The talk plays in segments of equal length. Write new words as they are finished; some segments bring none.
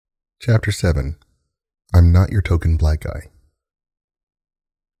Chapter 7. I'm Not Your Token Black Guy.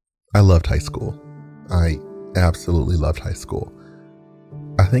 I loved high school. I absolutely loved high school.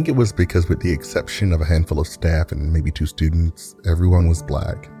 I think it was because, with the exception of a handful of staff and maybe 2 students, everyone was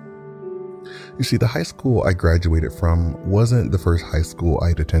black. You see, the high school I graduated from wasn't the first high school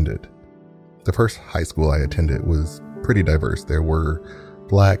I'd attended. The first high school I attended was pretty diverse. There were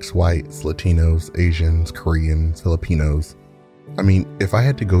blacks, whites, Latinos, Asians, Koreans, Filipinos. I mean, if I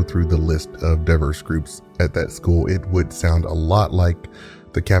had to go through the list of diverse groups at that school, it would sound a lot like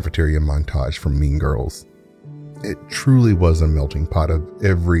the cafeteria montage from Mean Girls. It truly was a melting pot of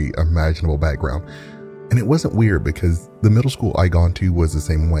every imaginable background. And it wasn't weird because the middle school I gone to was the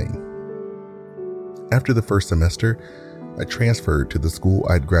same way. After the first semester, I transferred to the school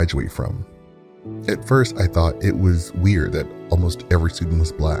I'd graduate from. At first, I thought it was weird that almost every student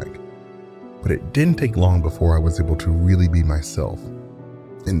was black. But it didn't take long before I was able to really be myself.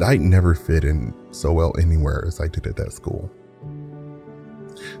 And I never fit in so well anywhere as I did at that school.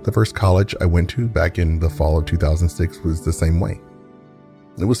 The first college I went to back in the fall of 2006 was the same way.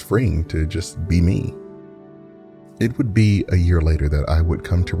 It was freeing to just be me. It would be a year later that I would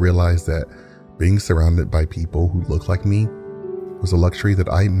come to realize that being surrounded by people who look like me was a luxury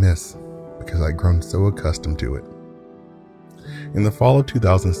that I miss because I'd grown so accustomed to it. In the fall of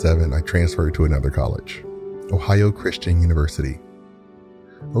 2007, I transferred to another college, Ohio Christian University.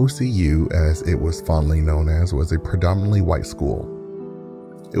 OCU, as it was fondly known as, was a predominantly white school.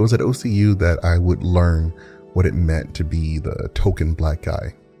 It was at OCU that I would learn what it meant to be the token black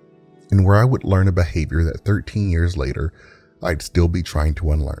guy, and where I would learn a behavior that 13 years later, I'd still be trying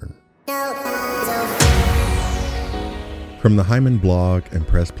to unlearn. From the Hyman blog and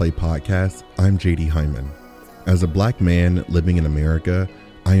Press Play podcast, I'm JD Hyman. As a black man living in America,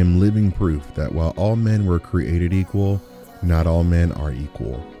 I am living proof that while all men were created equal, not all men are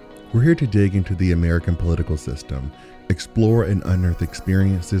equal. We're here to dig into the American political system, explore and unearth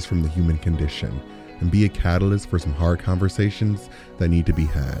experiences from the human condition, and be a catalyst for some hard conversations that need to be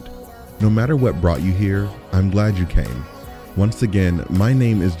had. No matter what brought you here, I'm glad you came. Once again, my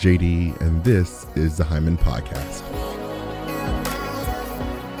name is JD, and this is the Hyman Podcast.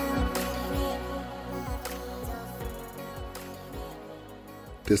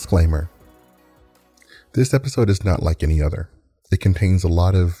 Disclaimer. This episode is not like any other. It contains a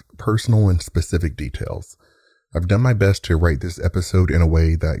lot of personal and specific details. I've done my best to write this episode in a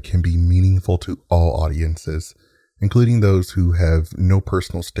way that can be meaningful to all audiences, including those who have no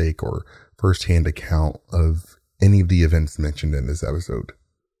personal stake or firsthand account of any of the events mentioned in this episode.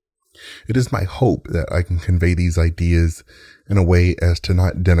 It is my hope that I can convey these ideas in a way as to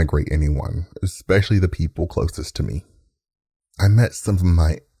not denigrate anyone, especially the people closest to me. I met some of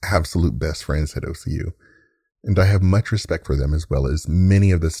my absolute best friends at OCU, and I have much respect for them as well as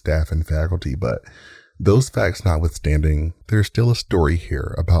many of the staff and faculty, but those facts notwithstanding, there's still a story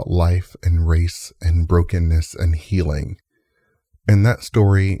here about life and race and brokenness and healing, and that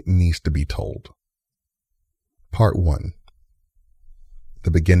story needs to be told. Part 1.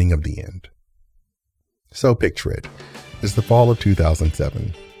 The beginning of the end. So picture it. It's the fall of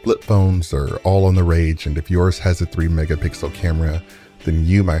 2007. Flip phones are all on the rage, and if yours has a 3-megapixel camera, then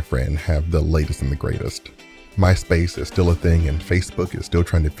you, my friend, have the latest and the greatest. MySpace is still a thing, and Facebook is still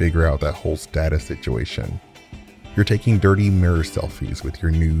trying to figure out that whole status situation. You're taking dirty mirror selfies with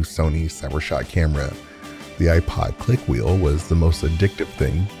your new Sony CyberShot camera. The iPod click wheel was the most addictive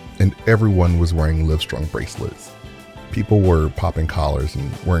thing, and everyone was wearing Livestrong bracelets. People were popping collars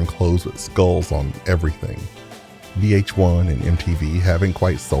and wearing clothes with skulls on everything. VH1 and MTV haven't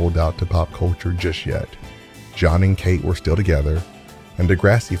quite sold out to pop culture just yet. John and Kate were still together, and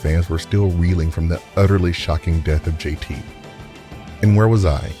Degrassi fans were still reeling from the utterly shocking death of JT. And where was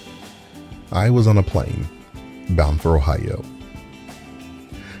I? I was on a plane, bound for Ohio.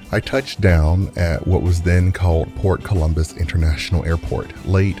 I touched down at what was then called Port Columbus International Airport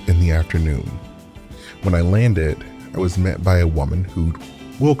late in the afternoon. When I landed, I was met by a woman who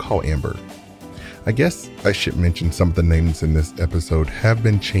we'll call Amber. I guess I should mention some of the names in this episode have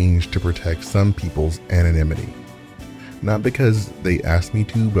been changed to protect some people's anonymity. Not because they asked me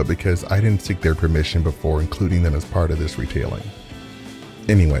to, but because I didn't seek their permission before including them as part of this retelling.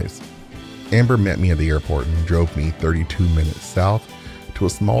 Anyways, Amber met me at the airport and drove me 32 minutes south to a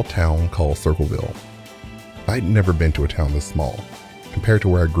small town called Circleville. I'd never been to a town this small. Compared to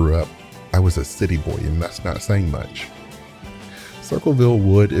where I grew up, I was a city boy, and that's not saying much. Circleville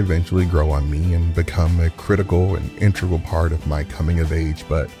would eventually grow on me and become a critical and integral part of my coming of age,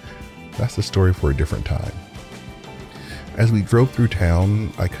 but that's a story for a different time. As we drove through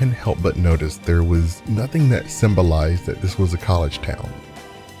town, I couldn't help but notice there was nothing that symbolized that this was a college town.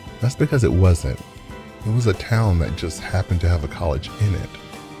 That's because it wasn't. It was a town that just happened to have a college in it.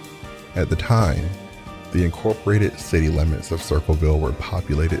 At the time, the incorporated city limits of Circleville were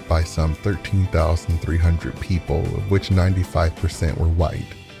populated by some 13,300 people, of which 95% were white.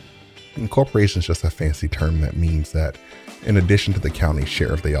 Incorporation is just a fancy term that means that in addition to the county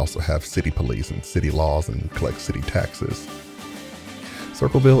sheriff, they also have city police and city laws and collect city taxes.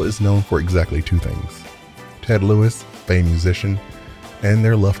 Circleville is known for exactly two things: Ted Lewis, famed musician, and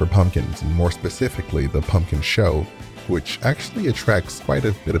their love for pumpkins, and more specifically, the pumpkin show, which actually attracts quite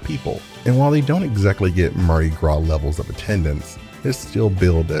a bit of people. And while they don't exactly get Mardi Gras levels of attendance, it's still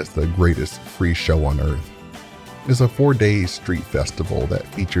billed as the greatest free show on earth. It's a 4-day street festival that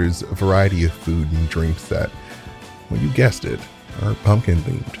features a variety of food and drinks that, well, you guessed it, are pumpkin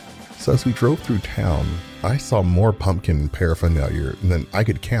themed. So as we drove through town, I saw more pumpkin paraphernalia than I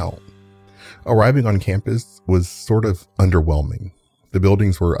could count. Arriving on campus was sort of underwhelming. The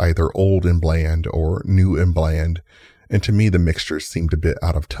buildings were either old and bland or new and bland, and to me the mixture seemed a bit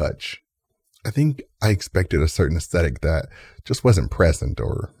out of touch. I think I expected a certain aesthetic that just wasn't present,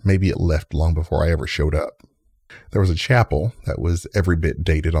 or maybe it left long before I ever showed up. There was a chapel that was every bit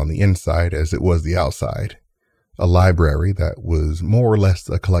dated on the inside as it was the outside, a library that was more or less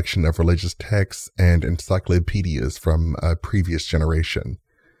a collection of religious texts and encyclopedias from a previous generation,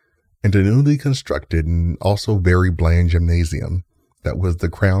 and a newly constructed and also very bland gymnasium that was the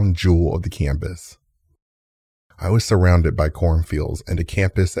crown jewel of the campus. I was surrounded by cornfields and a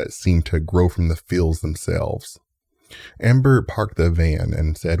campus that seemed to grow from the fields themselves. Amber parked the van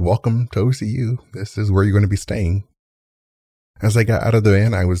and said, "Welcome to OCU. This is where you're going to be staying." As I got out of the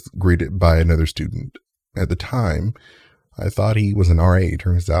van, I was greeted by another student. At the time, I thought he was an RA.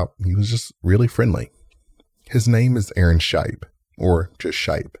 Turns out he was just really friendly. His name is Aaron Shipe, or just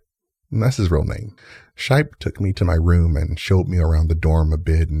Shipe. And that's his real name. Shipe took me to my room and showed me around the dorm a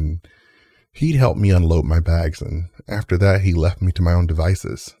bit, and he'd help me unload my bags, and after that he left me to my own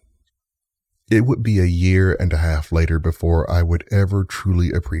devices. It would be a year and a half later before I would ever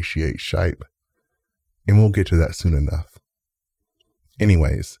truly appreciate Shipe, and we'll get to that soon enough.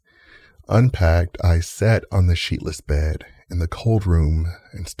 Anyways, unpacked, I sat on the sheetless bed in the cold room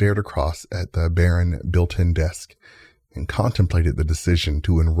and stared across at the barren built-in desk and contemplated the decision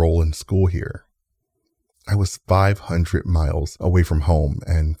to enroll in school here. I was 500 miles away from home,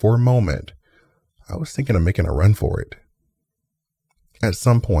 and for a moment, I was thinking of making a run for it. At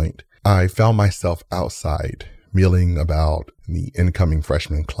some point, I found myself outside, milling about the incoming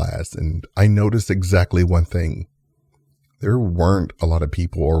freshman class, and I noticed exactly one thing. There weren't a lot of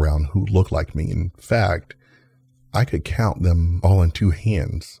people around who looked like me. In fact, I could count them all in 2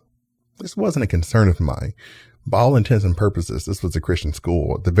 hands. This wasn't a concern of mine. By all intents and purposes, this was a Christian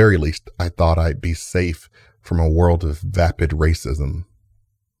school. At the very least, I thought I'd be safe from a world of vapid racism.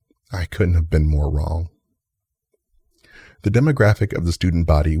 I couldn't have been more wrong. The demographic of the student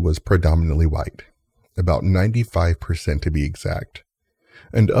body was predominantly white, about 95% to be exact.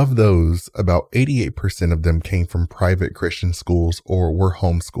 And of those, about 88% of them came from private Christian schools or were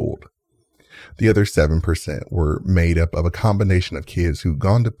homeschooled. The other 7% were made up of a combination of kids who'd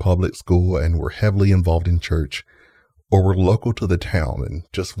gone to public school and were heavily involved in church, or were local to the town and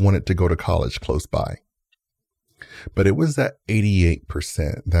just wanted to go to college close by. But it was that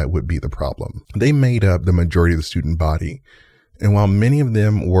 88% that would be the problem. They made up the majority of the student body, and while many of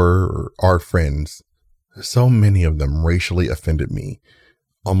them were our friends, so many of them racially offended me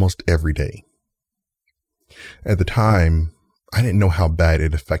almost every day. At the time, I didn't know how bad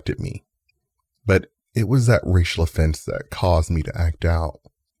it affected me, but it was that racial offense that caused me to act out.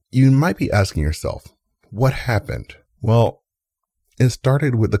 You might be asking yourself, what happened? Well, it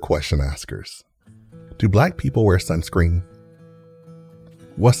started with the question askers. Do black people wear sunscreen?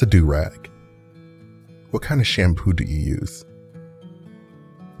 What's a do-rag? What kind of shampoo do you use?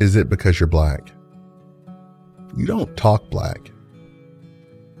 Is it because you're black? You don't talk black.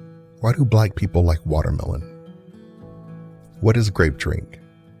 Why do black people like watermelon? What is grape drink?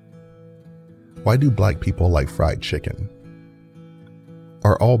 Why do black people like fried chicken?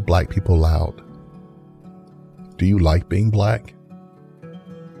 Are all black people loud? Do you like being black?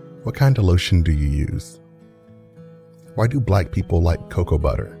 What kind of lotion do you use? Why do black people like cocoa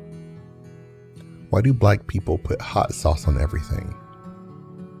butter? Why do black people put hot sauce on everything?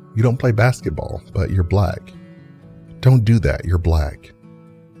 You don't play basketball, but you're black. Don't do that, you're black.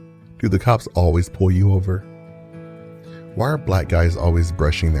 Do the cops always pull you over? Why are black guys always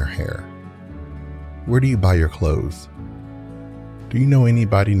brushing their hair? Where do you buy your clothes? Do you know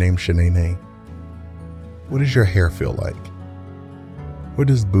anybody named Shanae? What does your hair feel like? What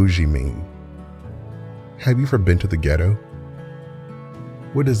does bougie mean? Have you ever been to the ghetto?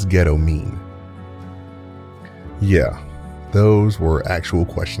 What does ghetto mean? Yeah, those were actual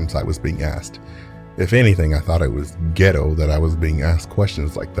questions I was being asked. If anything, I thought it was ghetto that I was being asked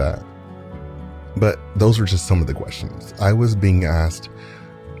questions like that. But those were just some of the questions. I was being asked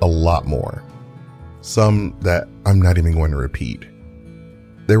a lot more. Some that I'm not even going to repeat.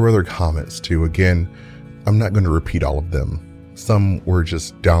 There were other comments too. Again, I'm not going to repeat all of them. Some were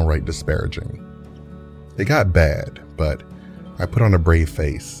just downright disparaging. It got bad, but I put on a brave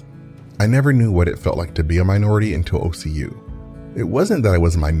face. I never knew what it felt like to be a minority until OCU. It wasn't that I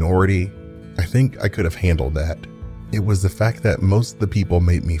was a minority. I think I could have handled that. It was the fact that most of the people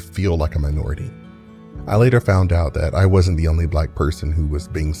made me feel like a minority. I later found out that I wasn't the only black person who was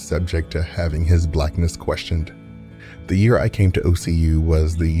being subject to having his blackness questioned. The year I came to OCU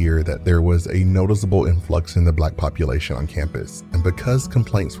was the year that there was a noticeable influx in the black population on campus, and because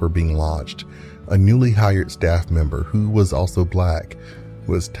complaints were being lodged, a newly hired staff member who was also black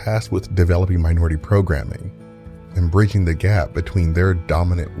was tasked with developing minority programming and bridging the gap between their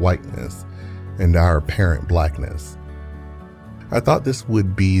dominant whiteness and our apparent blackness. I thought this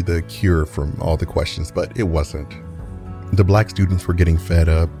would be the cure from all the questions, but it wasn't. The black students were getting fed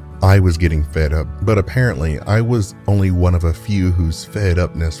up. I was getting fed up, but apparently I was only one of a few whose fed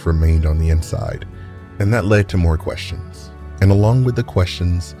upness remained on the inside, and that led to more questions. And along with the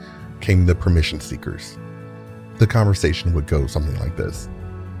questions came the permission seekers. The conversation would go something like this.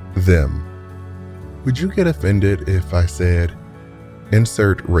 Them. Would you get offended if I said,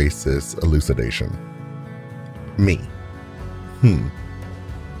 insert racist elucidation? Me.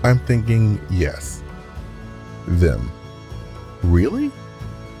 I'm thinking yes. Them. Really?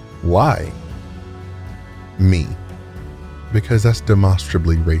 Why? Me. Because that's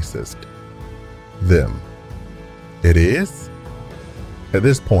demonstrably racist. Them. It is? At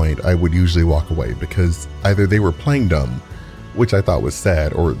this point, I would usually walk away because either they were playing dumb, which I thought was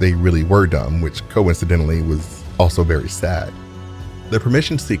sad, or they really were dumb, which coincidentally was also very sad. The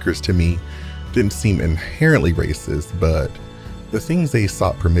permission seekers to me didn't seem inherently racist, but the things they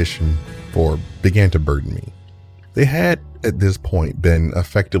sought permission for began to burden me. They had, at this point, been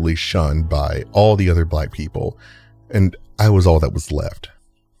effectively shunned by all the other black people, and I was all that was left.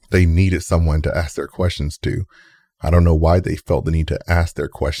 They needed someone to ask their questions to. I don't know why they felt the need to ask their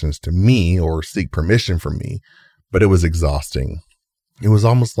questions to me or seek permission from me, but it was exhausting. It was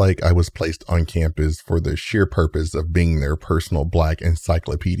almost like I was placed on campus for the sheer purpose of being their personal black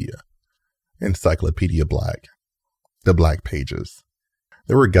encyclopedia. Encyclopedia Black. The Black Pages.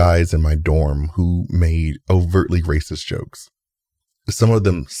 There were guys in my dorm who made overtly racist jokes. Some of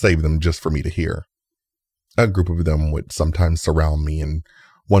them saved them just for me to hear. A group of them would sometimes surround me and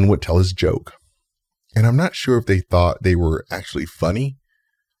one would tell his joke. And I'm not sure if they thought they were actually funny.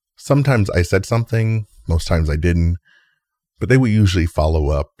 Sometimes I said something, most times I didn't, but they would usually follow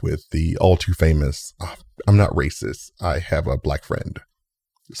up with the all too famous, I'm not racist, I have a black friend.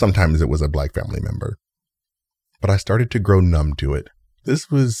 Sometimes it was a black family member. But I started to grow numb to it.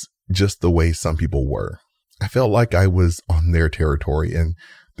 This was just the way some people were. I felt like I was on their territory and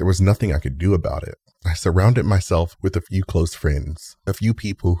there was nothing I could do about it. I surrounded myself with a few close friends, a few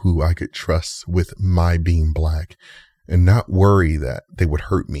people who I could trust with my being black and not worry that they would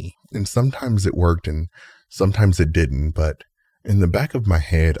hurt me. And sometimes it worked and sometimes it didn't, but in the back of my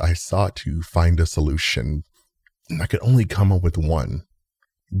head, I sought to find a solution, and I could only come up with one.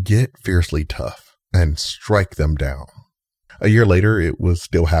 Get fiercely tough and strike them down. A year later, it was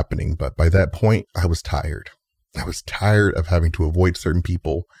still happening, but by that point, I was tired. I was tired of having to avoid certain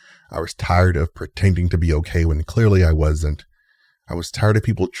people. I was tired of pretending to be okay when clearly I wasn't. I was tired of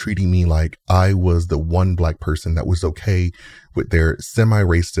people treating me like I was the one black person that was okay with their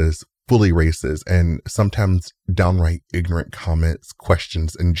semi-racist, fully racist, and sometimes downright ignorant comments,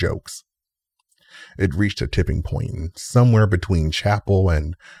 questions, and jokes. It reached a tipping point, and somewhere between chapel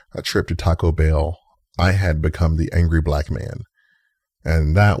and a trip to Taco Bell, I had become the angry black man,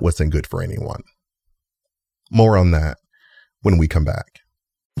 and that wasn't good for anyone. More on that when we come back.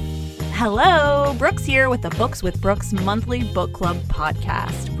 Hello, Brooks here with the Books with Brooks monthly book club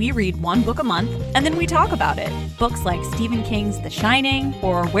podcast. We read one book a month and then we talk about it. Books like Stephen King's The Shining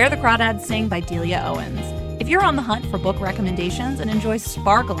or Where the Crawdads Sing by Delia Owens. If you're on the hunt for book recommendations and enjoy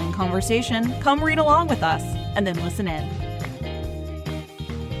sparkling conversation, come read along with us and then listen in.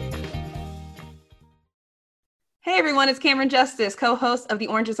 Hey everyone, it's Cameron Justice, co-host of the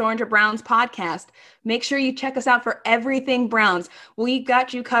Orange is Orange or Browns podcast. Make sure you check us out for everything Browns. We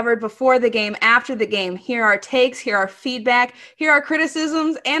got you covered before the game, after the game. Here are our takes, here are our feedback, here are our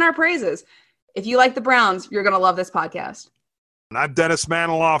criticisms, and our praises. If you like the Browns, you're going to love this podcast. I'm Dennis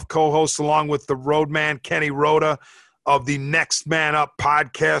Maniloff, co-host along with the roadman Kenny Rhoda. of the Next Man Up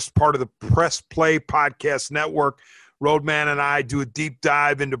podcast, part of the Press Play Podcast Network. Roadman and I do a deep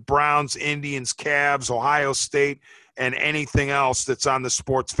dive into Browns, Indians, Cavs, Ohio State, and anything else that's on the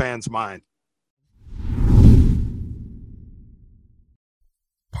sports fan's mind.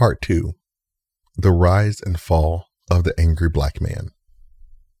 Part 2. The Rise and Fall of the Angry Black Man.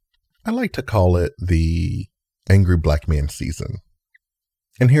 I like to call it the Angry Black Man season.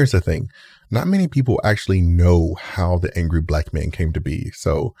 And here's the thing. Not many people actually know how the Angry Black Man came to be.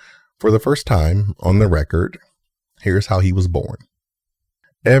 So, for the first time on the record, here's how he was born.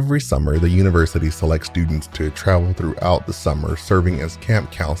 Every summer, the university selects students to travel throughout the summer, serving as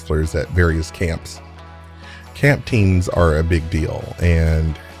camp counselors at various camps. Camp teams are a big deal,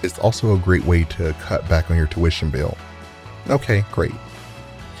 and it's also a great way to cut back on your tuition bill. Okay, great.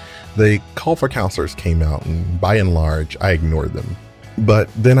 The call for counselors came out, and by and large, I ignored them. But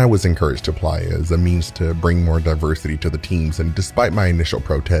then I was encouraged to apply as a means to bring more diversity to the teams, and despite my initial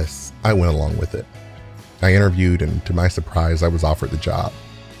protests, I went along with it. I interviewed, and to my surprise, I was offered the job.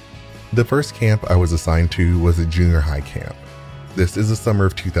 The first camp I was assigned to was a junior high camp. This is the summer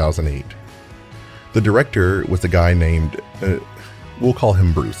of 2008. The director was a guy named, we'll call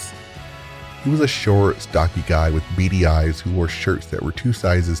him Bruce. He was a short, stocky guy with beady eyes who wore shirts that were 2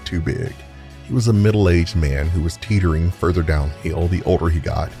 sizes too big. He was a middle-aged man who was teetering further downhill the older he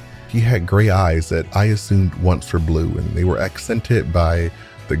got. He had gray eyes that I assumed once were blue, and they were accented by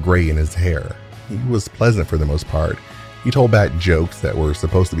the gray in his hair. He was pleasant for the most part. He told bad jokes that were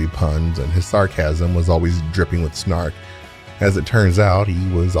supposed to be puns, and his sarcasm was always dripping with snark. As it turns out,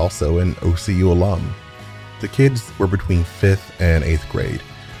 he was also an OCU alum. The kids were between 5th and 8th grade,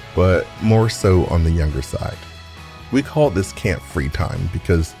 but more so on the younger side. We called this camp free time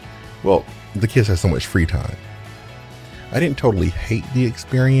because, well, the kids had so much free time. I didn't totally hate the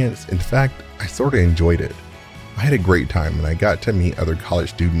experience. In fact, I sort of enjoyed it. I had a great time, and I got to meet other college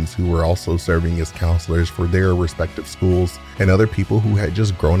students who were also serving as counselors for their respective schools and other people who had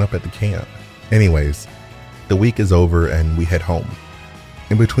just grown up at the camp. Anyways, the week is over and we head home.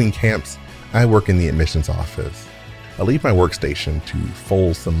 In between camps, I work in the admissions office. I leave my workstation to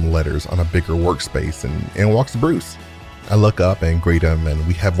fold some letters on a bigger workspace, and in walks Bruce. I look up and greet him, and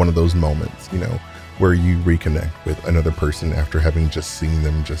we have one of those moments, where you reconnect with another person after having just seen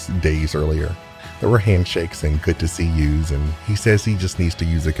them just days earlier. There were handshakes and good to see yous, and he says he just needs to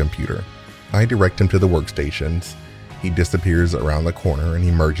use a computer. I direct him to the workstations. He disappears around the corner and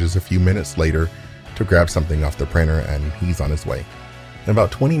emerges a few minutes later to grab something off the printer, and he's on his way.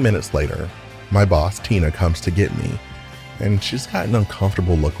 About 20 minutes later, my boss, Tina, comes to get me, and she's got an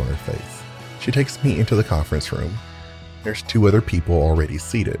uncomfortable look on her face. She takes me into the conference room. There's 2 other people already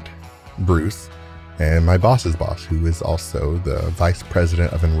seated, Bruce and my boss's boss, who is also the vice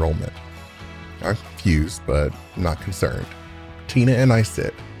president of enrollment. I'm confused, but not concerned. Tina and I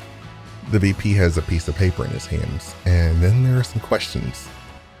sit. The VP has a piece of paper in his hands, and then there are some questions.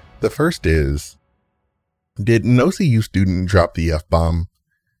 The first is, did an OCU student drop the F-bomb?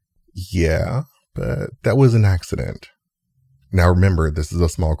 Yeah, but that was an accident. Now remember, this is a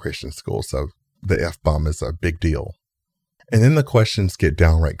small Christian school, so the F-bomb is a big deal. And then the questions get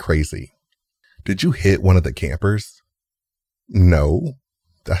downright crazy. Did you hit one of the campers? No,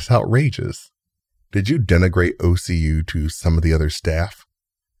 that's outrageous. Did you denigrate OCU to some of the other staff?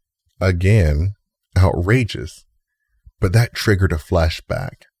 Again, outrageous. But that triggered a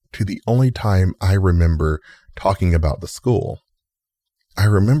flashback to the only time I remember talking about the school. I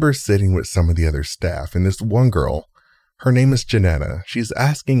remember sitting with some of the other staff, and this one girl, her name is Janetta, she's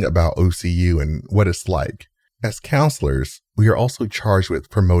asking about OCU and what it's like. As counselors, we are also charged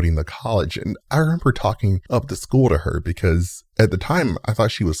with promoting the college, and I remember talking up the school to her because at the time I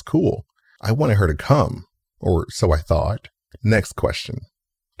thought she was cool. I wanted her to come, or so I thought. Next question.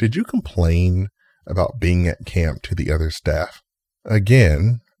 Did you complain about being at camp to the other staff?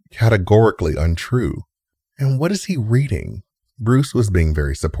 Again, categorically untrue. And what is he reading? Bruce was being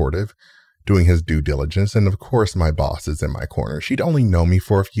very supportive, doing his due diligence, and of course my boss is in my corner. She'd only known me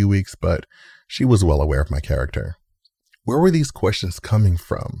for a few weeks, but she was well aware of my character. Where were these questions coming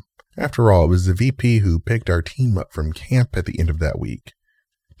from? After all, it was the VP who picked our team up from camp at the end of that week.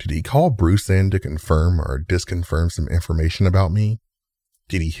 Did he call Bruce in to confirm or disconfirm some information about me?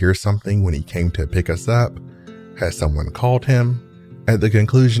 Did he hear something when he came to pick us up? Had someone called him? At the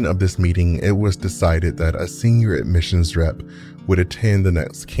conclusion of this meeting, it was decided that a senior admissions rep would attend the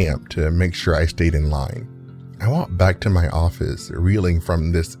next camp to make sure I stayed in line. I walked back to my office, reeling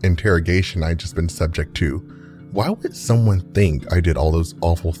from this interrogation I'd just been subject to. Why would someone think I did all those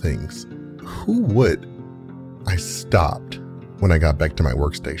awful things? Who would? I stopped when I got back to my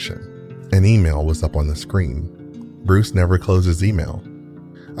workstation. An email was up on the screen. Bruce never closed his email.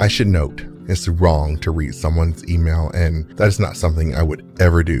 I should note, it's wrong to read someone's email, and that is not something I would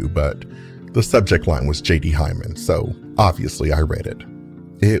ever do, but the subject line was J.D. Hyman, so obviously I read it.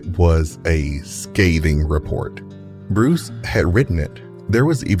 It was a scathing report. Bruce had written it. There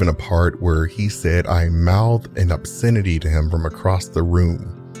was even a part where he said I mouthed an obscenity to him from across the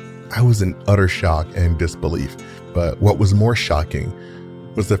room. I was in utter shock and disbelief, but what was more shocking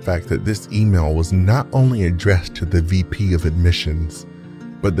was the fact that this email was not only addressed to the VP of admissions,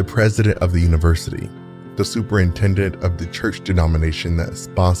 but the president of the university, the superintendent of the church denomination that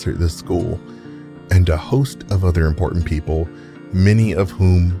sponsored the school, and a host of other important people, many of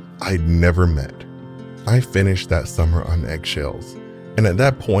whom I'd never met. I finished that summer on eggshells, and at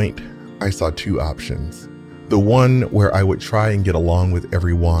that point, I saw two options. The one where I would try and get along with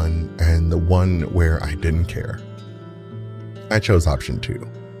everyone, and the one where I didn't care. I chose option 2.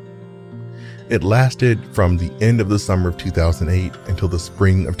 It lasted from the end of the summer of 2008 until the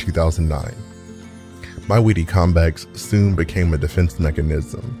spring of 2009. My witty comebacks soon became a defense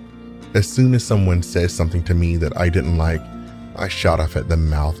mechanism. As soon as someone said something to me that I didn't like, I shot off at the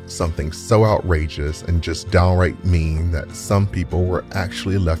mouth something so outrageous and just downright mean that some people were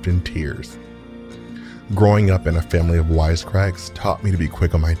actually left in tears. Growing up in a family of wisecracks taught me to be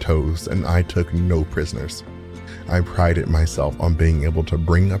quick on my toes, and I took no prisoners. I prided myself on being able to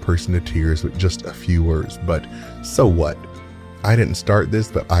bring a person to tears with just a few words, but so what? I didn't start this,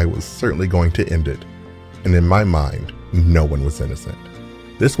 but I was certainly going to end it. And in my mind, no one was innocent.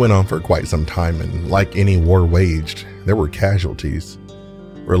 This went on for quite some time, and like any war waged, there were casualties.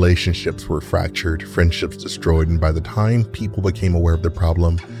 Relationships were fractured, friendships destroyed, and by the time people became aware of the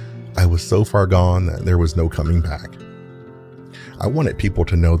problem, I was so far gone that there was no coming back. I wanted people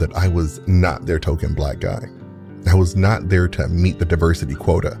to know that I was not their token black guy. I was not there to meet the diversity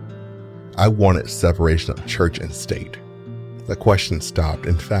quota. I wanted separation of church and state. The question stopped.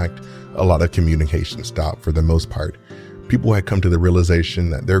 In fact, a lot of communication stopped for the most part. People had come to the realization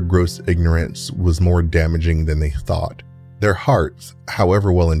that their gross ignorance was more damaging than they thought. Their hearts,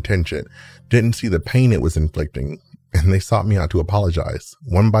 however well-intentioned, didn't see the pain it was inflicting, and they sought me out to apologize,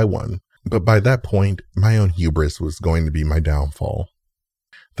 one by one. But by that point, my own hubris was going to be my downfall.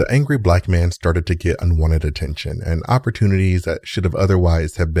 The angry black man started to get unwanted attention, and opportunities that should have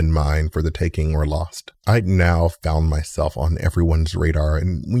otherwise have been mine for the taking were lost. I'd now found myself on everyone's radar,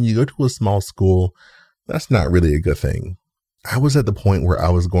 and when you go to a small school, that's not really a good thing. I was at the point where I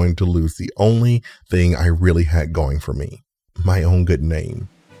was going to lose the only thing I really had going for me, my own good name.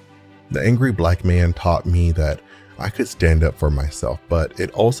 The angry black man taught me that I could stand up for myself, but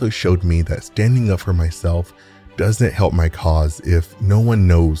it also showed me that standing up for myself doesn't help my cause if no one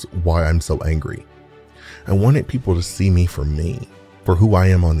knows why I'm so angry. I wanted people to see me for me, for who I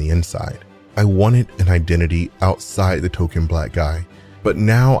am on the inside. I wanted an identity outside the token black guy, but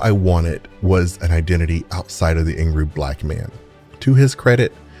now I wanted was an identity outside of the angry black man. To his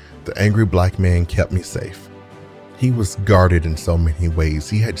credit, the angry black man kept me safe. He was guarded in so many ways.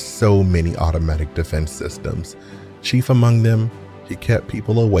 He had so many automatic defense systems. Chief among them, he kept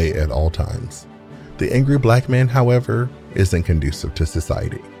people away at all times. The angry black man, however, isn't conducive to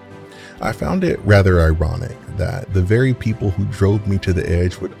society. I found it rather ironic that the very people who drove me to the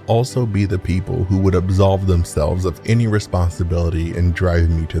edge would also be the people who would absolve themselves of any responsibility in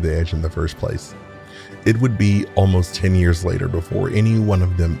driving me to the edge in the first place. It would be almost 10 years later before any one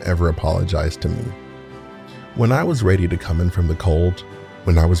of them ever apologized to me. When I was ready to come in from the cold,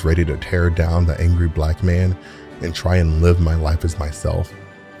 when I was ready to tear down the angry black man and try and live my life as myself,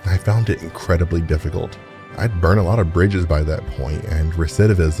 I found it incredibly difficult. I'd burned a lot of bridges by that point, and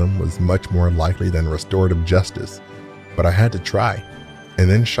recidivism was much more likely than restorative justice. But I had to try. And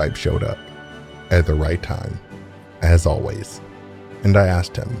then Shipe showed up at the right time, as always. And I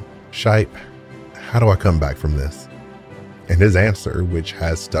asked him, "Shipe, how do I come back from this?" And his answer, which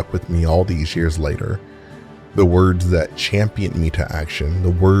has stuck with me all these years later, the words that championed me to action, the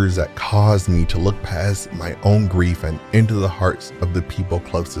words that caused me to look past my own grief and into the hearts of the people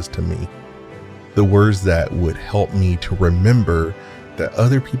closest to me, the words that would help me to remember that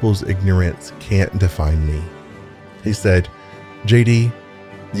other people's ignorance can't define me. He said, "JD,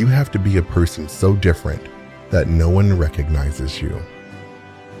 you have to be a person so different that no one recognizes you."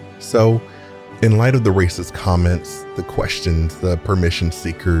 So, in light of the racist comments, the questions, the permission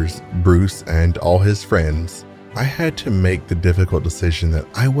seekers, Bruce and all his friends, I had to make the difficult decision that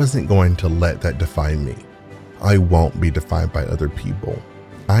I wasn't going to let that define me. I won't be defined by other people.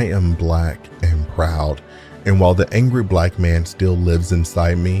 I am black and proud, and while the angry black man still lives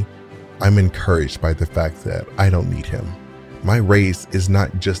inside me, I'm encouraged by the fact that I don't need him. My race is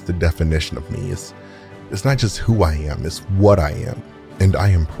not just the definition of me, It's not just who I am, it's what I am. And I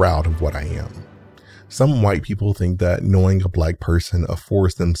am proud of what I am. Some white people think that knowing a black person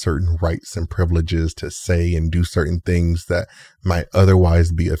affords them certain rights and privileges to say and do certain things that might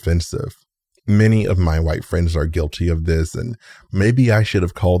otherwise be offensive. Many of my white friends are guilty of this, and maybe I should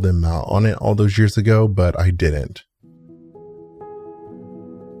have called them out on it all those years ago, but I didn't.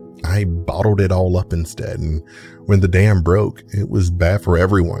 I bottled it all up instead, and when the dam broke, it was bad for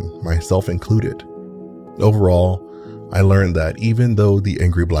everyone, myself included. Overall, I learned that even though the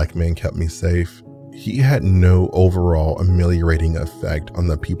angry black man kept me safe, he had no overall ameliorating effect on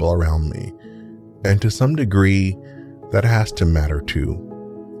the people around me. And to some degree, that has to matter too.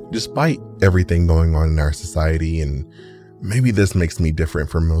 Despite everything going on in our society, and maybe this makes me different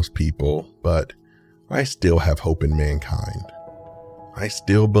from most people, but I still have hope in mankind. I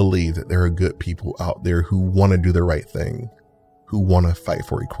still believe that there are good people out there who want to do the right thing, who want to fight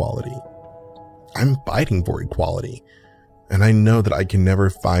for equality. I'm fighting for equality, and I know that I can never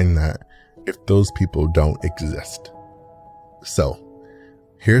find that if those people don't exist. So,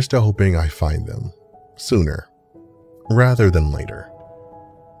 here's to hoping I find them sooner rather than later.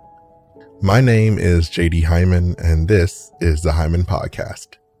 My name is JD Hyman, and this is the Hyman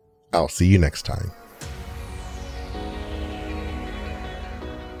Podcast. I'll see you next time.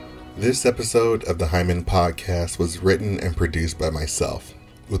 This episode of the Hyman Podcast was written and produced by myself,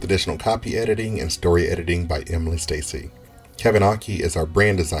 with additional copy editing and story editing by Emily Stacy. Kevin Aki is our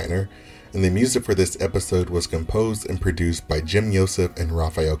brand designer, and the music for this episode was composed and produced by Jim Yosef and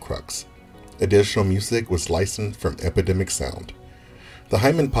Raphael Crux. Additional music was licensed from Epidemic Sound. The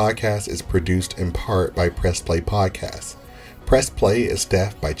Hyman Podcast is produced in part by Press Play Podcasts. Press Play is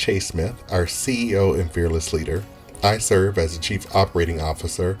staffed by Chase Smith, our CEO and fearless leader. I serve as the Chief Operating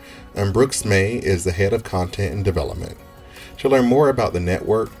Officer, and Brooks May is the Head of Content and Development. To learn more about the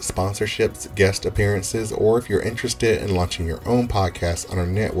network, sponsorships, guest appearances, or if you're interested in launching your own podcast on our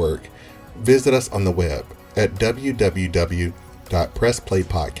network, visit us on the web at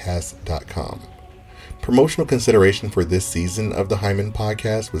www.pressplaypodcast.com. Promotional consideration for this season of the Hyman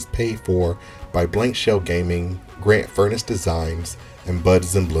Podcast was paid for by Blank Shell Gaming, Grant Furnace Designs, and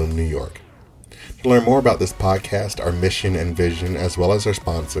Buds and Bloom, New York. To learn more about this podcast, our mission and vision, as well as our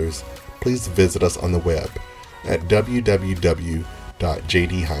sponsors, please visit us on the web at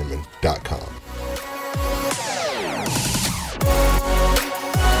www.jdhyman.com.